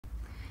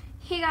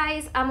Hey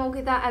guys, I'm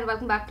Okita and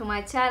welcome back to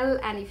my channel,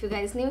 and if you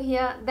guys new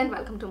here, then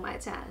welcome to my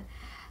channel.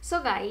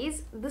 So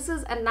guys, this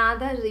is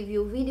another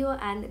review video,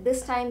 and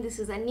this time this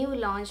is a new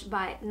launch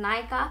by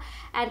Nykaa.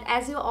 And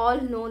as you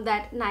all know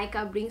that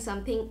Nykaa brings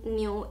something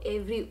new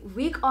every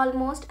week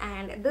almost,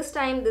 and this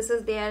time this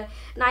is their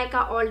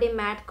Nykaa All Day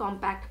Matte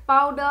Compact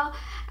Powder.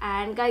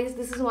 And guys,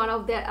 this is one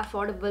of their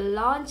affordable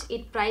launch.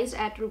 It priced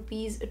at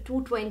rupees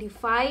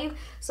 225,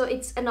 so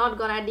it's not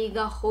gonna dig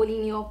a hole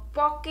in your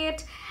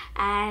pocket.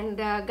 And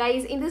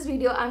guys, in this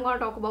video I'm gonna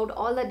talk about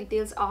all the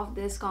details of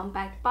this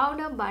compact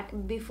powder,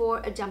 but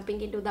before jumping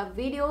into the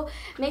video,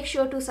 make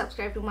sure to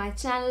subscribe to my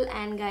channel,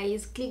 and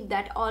guys, click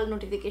that all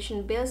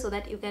notification bell so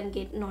that you can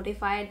get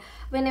notified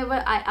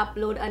whenever I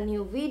upload a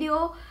new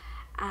video.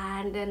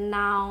 And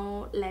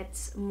now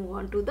let's move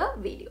on to the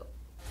video.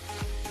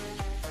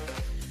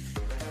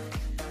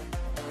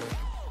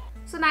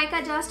 So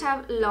Nykaa just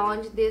have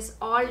launched this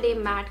all-day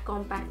matte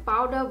compact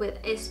powder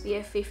with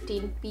SPF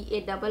 15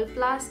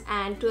 PA++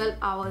 and 12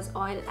 hours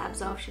oil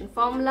absorption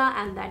formula,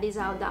 and that is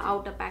how the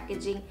outer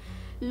packaging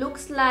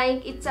looks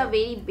like. It's a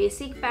very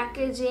basic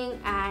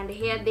packaging, and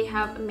here they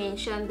have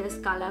mentioned this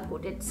color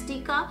coded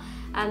sticker,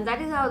 and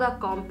that is how the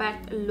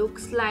compact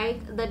looks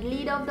like. The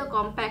lid of the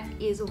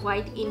compact is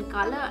white in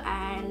color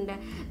and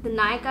the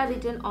Nykaa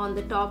written on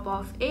the top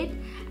of it,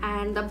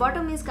 and the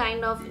bottom is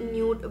kind of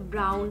nude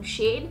brown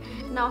shade.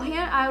 Now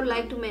here I would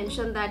like to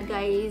mention that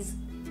guys,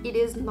 it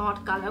is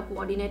not color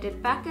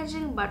coordinated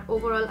packaging, but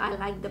overall I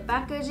like the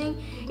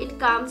packaging. It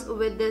comes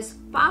with this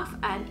puff,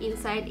 and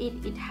inside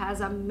it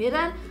has a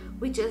mirror,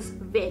 which is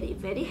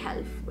very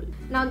helpful.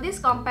 Now this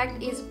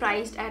compact is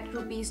priced at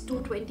rupees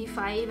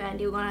 225, and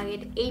you're gonna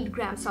get 8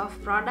 grams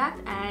of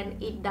product,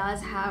 and it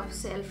does have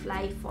shelf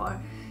life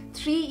for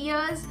 3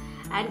 years.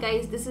 And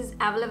guys, this is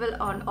available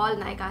on all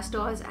Nykaa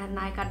stores and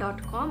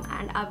Nykaa.com,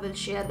 and I will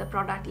share the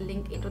product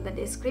link into the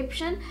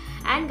description.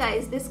 And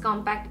guys, this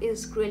compact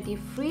is cruelty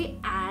free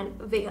and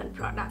vegan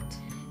product.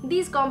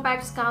 These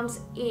compacts comes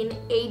in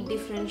 8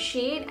 different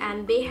shades,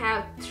 and they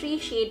have 3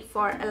 shades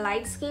for a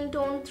light skin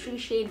tone, 3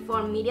 shades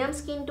for medium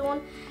skin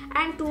tone,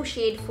 and 2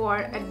 shades for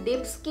a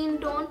deep skin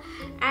tone.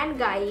 And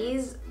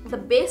guys, the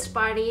best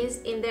part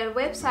is in their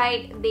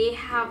website they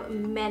have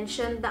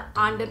mentioned the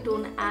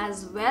undertone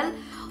as well,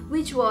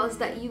 which was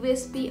the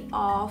USP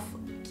of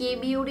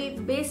K-Beauty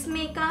base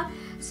makeup.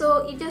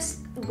 So you just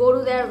go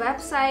to their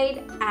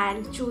website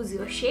and choose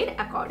your shade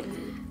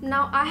accordingly.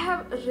 Now I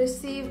have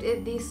received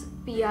this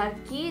PR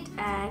kit,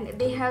 and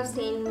they have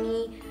sent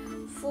me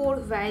 4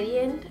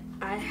 variants.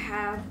 I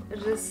have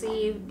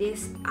received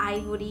this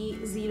Ivory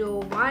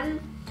 01,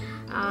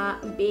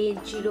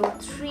 Beige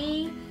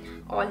 03,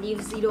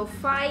 Olive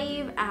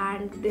 05,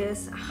 and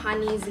this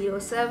Honey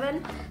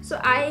 07. So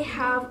I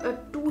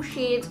have 2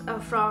 shades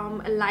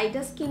from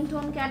lighter skin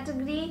tone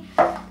category,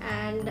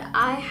 and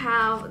I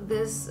have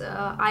this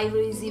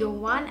Ivory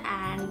 01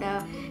 and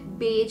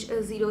Beige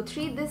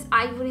 03. This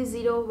Ivory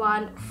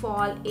 01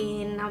 fall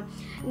in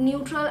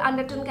neutral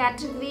undertone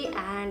category,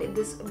 and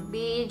this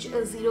Beige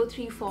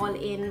 03 fall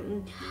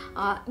in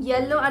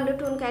yellow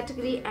undertone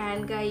category.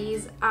 And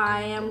guys,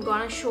 I am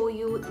gonna show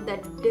you the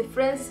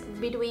difference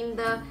between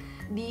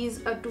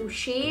these 2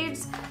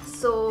 shades.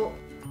 So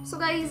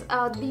guys,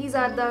 these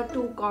are the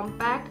 2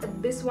 compact.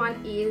 This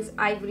one is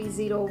Ivory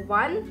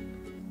 01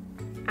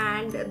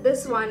 and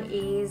this one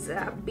is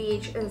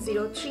Beige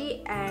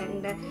 03,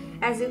 and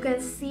as you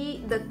can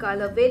see the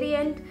color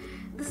variant,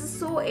 this is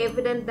so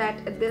evident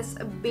that this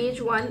beige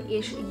one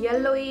is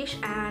yellowish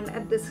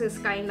and this is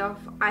kind of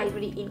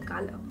ivory in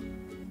color.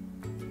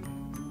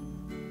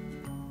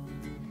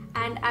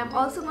 And I'm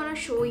also gonna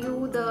show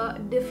you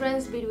the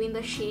difference between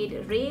the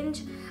shade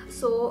range.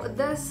 So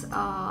this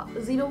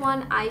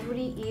 01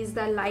 Ivory is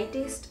the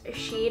lightest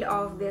shade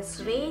of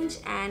this range,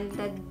 and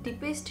the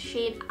deepest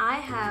shade I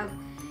have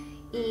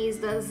is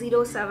the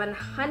 07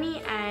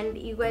 Honey, and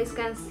you guys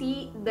can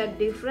see the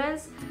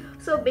difference.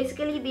 So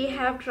basically they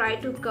have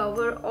tried to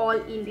cover all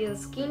Indian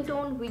skin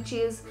tone, which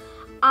is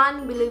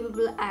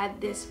unbelievable at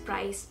this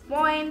price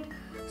point.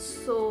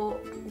 So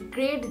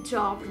great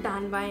job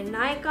done by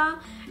Nykaa.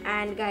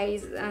 And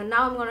guys,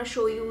 now I'm gonna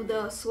show you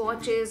the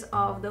swatches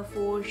of the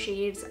 4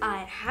 shades I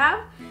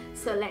have.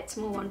 So let's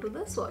move on to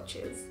the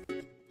swatches.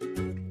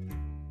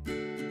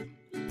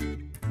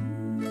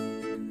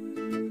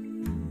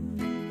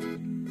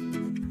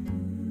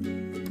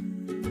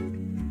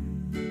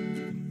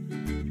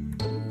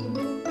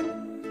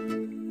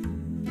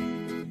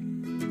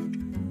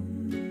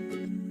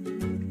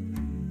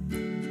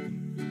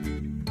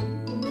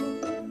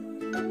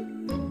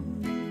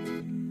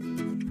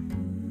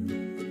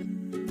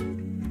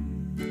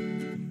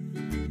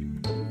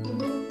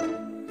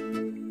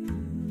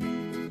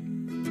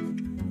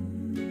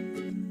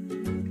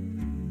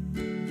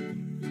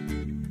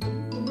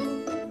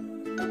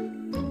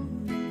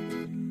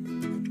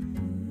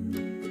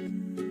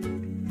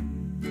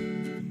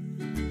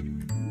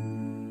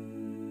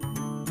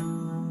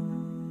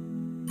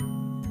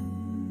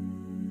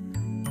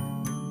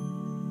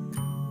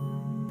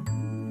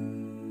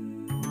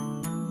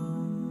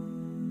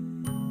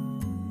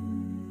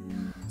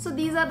 So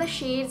these are the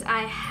shades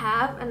I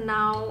have, and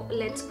now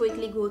let's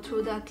quickly go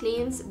through the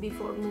claims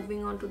before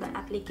moving on to the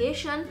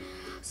application.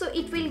 So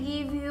it will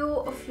give you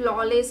a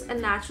flawless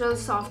and natural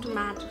soft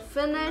matte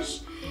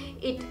finish.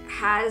 It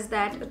has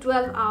that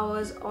 12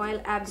 hours oil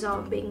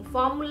absorbing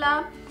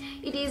formula.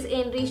 It is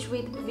enriched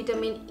with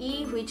vitamin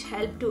E, which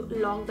helps to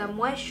lock the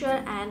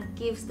moisture and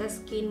keeps the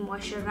skin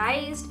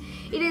moisturized.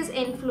 It is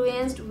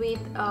influenced with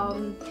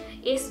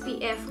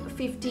SPF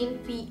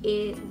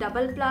 15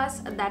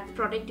 PA++ that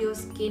protect your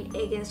skin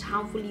against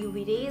harmful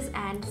UV rays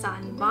and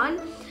sunburn.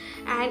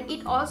 And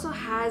it also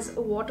has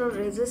water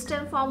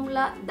resistant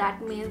formula,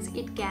 that means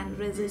it can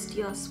resist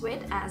your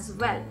sweat as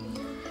well.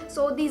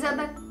 So these are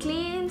the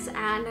claims,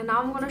 and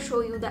now I'm going to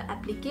show you the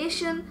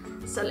application.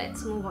 So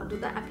let's move on to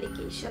the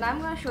application. I'm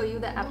going to show you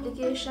the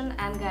application,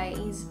 and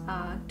guys,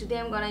 today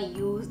I'm going to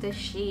use the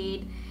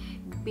shade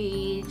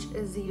Beige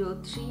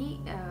 03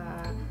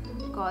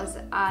 because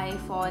I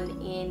fall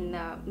in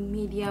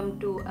medium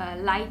to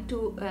light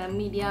to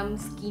medium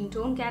skin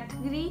tone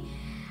category,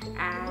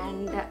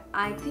 and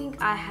I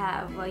think I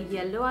have a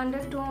yellow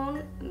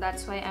undertone,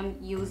 that's why I'm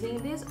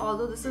using this,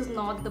 although this is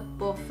not the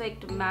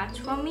perfect match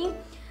for me.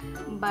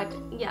 But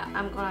yeah,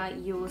 I'm gonna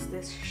use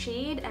this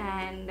shade.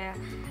 And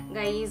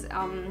guys,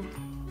 I'm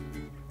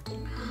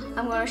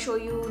gonna show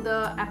you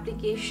the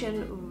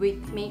application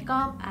with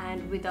makeup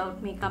and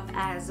without makeup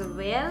as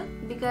well,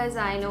 because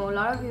I know a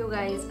lot of you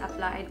guys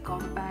applied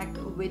compact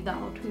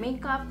without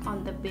makeup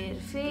on the bare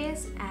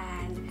face,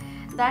 and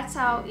that's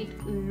how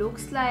it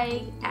looks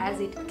like. As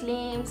it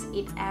claims,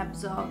 it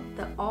absorbs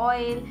the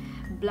oil,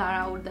 blur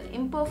out the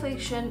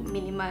imperfection,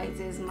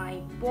 minimizes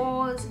my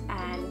pores,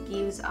 and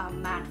gives a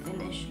matte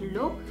finish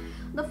look.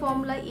 The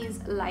formula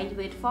is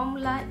lightweight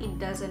formula, it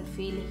doesn't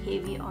feel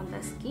heavy on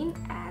the skin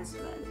as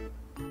well.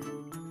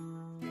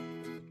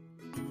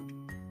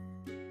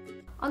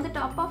 On the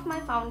top of my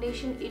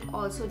foundation, it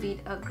also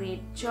did a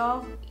great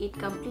job. It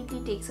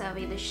completely takes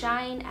away the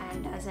shine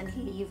and doesn't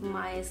leave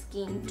my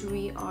skin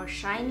dewy or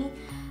shiny,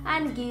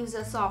 and gives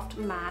a soft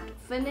matte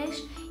finish.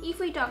 If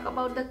we talk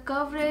about the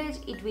coverage,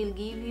 it will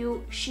give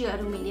you sheer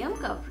to medium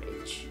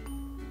coverage.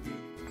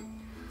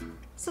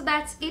 So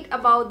that's it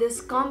about this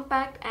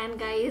compact. And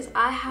guys,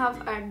 I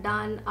have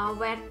done a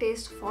wear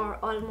test for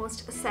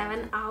almost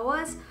 7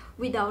 hours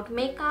without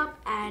makeup,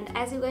 and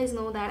as you guys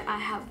know that I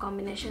have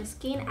combination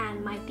skin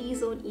and my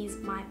T-zone is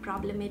my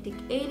problematic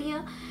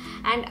area,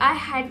 and I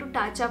had to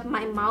touch up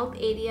my mouth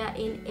area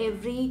in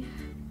every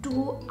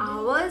 2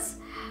 hours,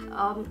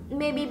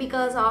 maybe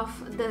because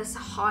of this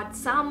hot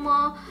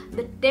summer,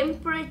 the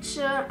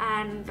temperature,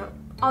 and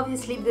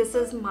obviously this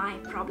is my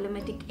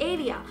problematic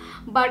area.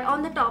 But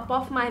on the top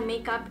of my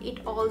makeup, it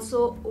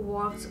also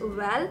works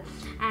well.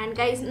 And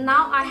guys,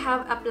 now I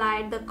have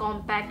applied the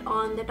compact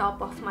on the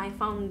top of my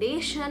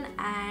foundation,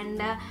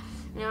 and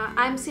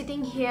I'm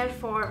sitting here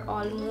for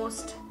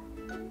almost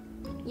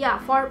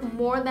for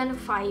more than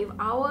 5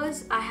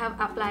 hours. I have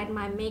applied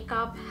my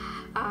makeup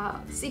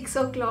 6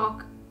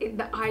 o'clock in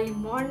the early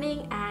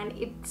morning, and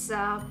it's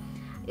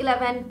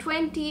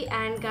 11:20,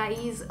 and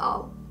guys,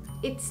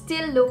 it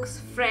still looks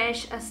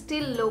fresh,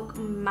 still look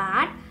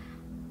matte.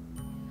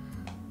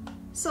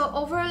 So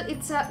overall,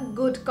 it's a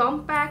good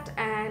compact,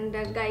 and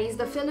guys,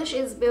 the finish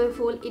is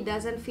beautiful. It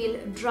doesn't feel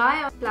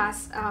dry,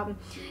 plus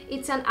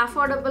it's an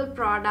affordable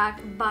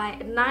product by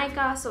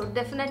Nykaa, so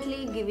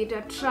definitely give it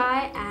a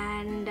try.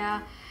 And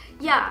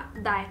yeah,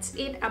 that's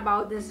it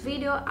about this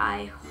video.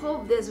 I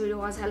hope this video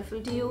was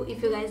helpful to you.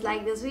 If you guys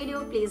like this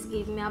video, please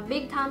give me a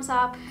big thumbs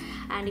up,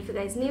 and if you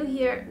guys new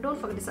here, don't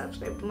forget to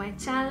subscribe to my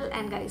channel,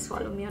 and guys,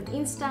 follow me on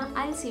Insta.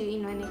 I'll see you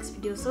in my next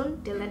video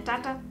soon. Till then,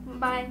 tata,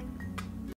 bye.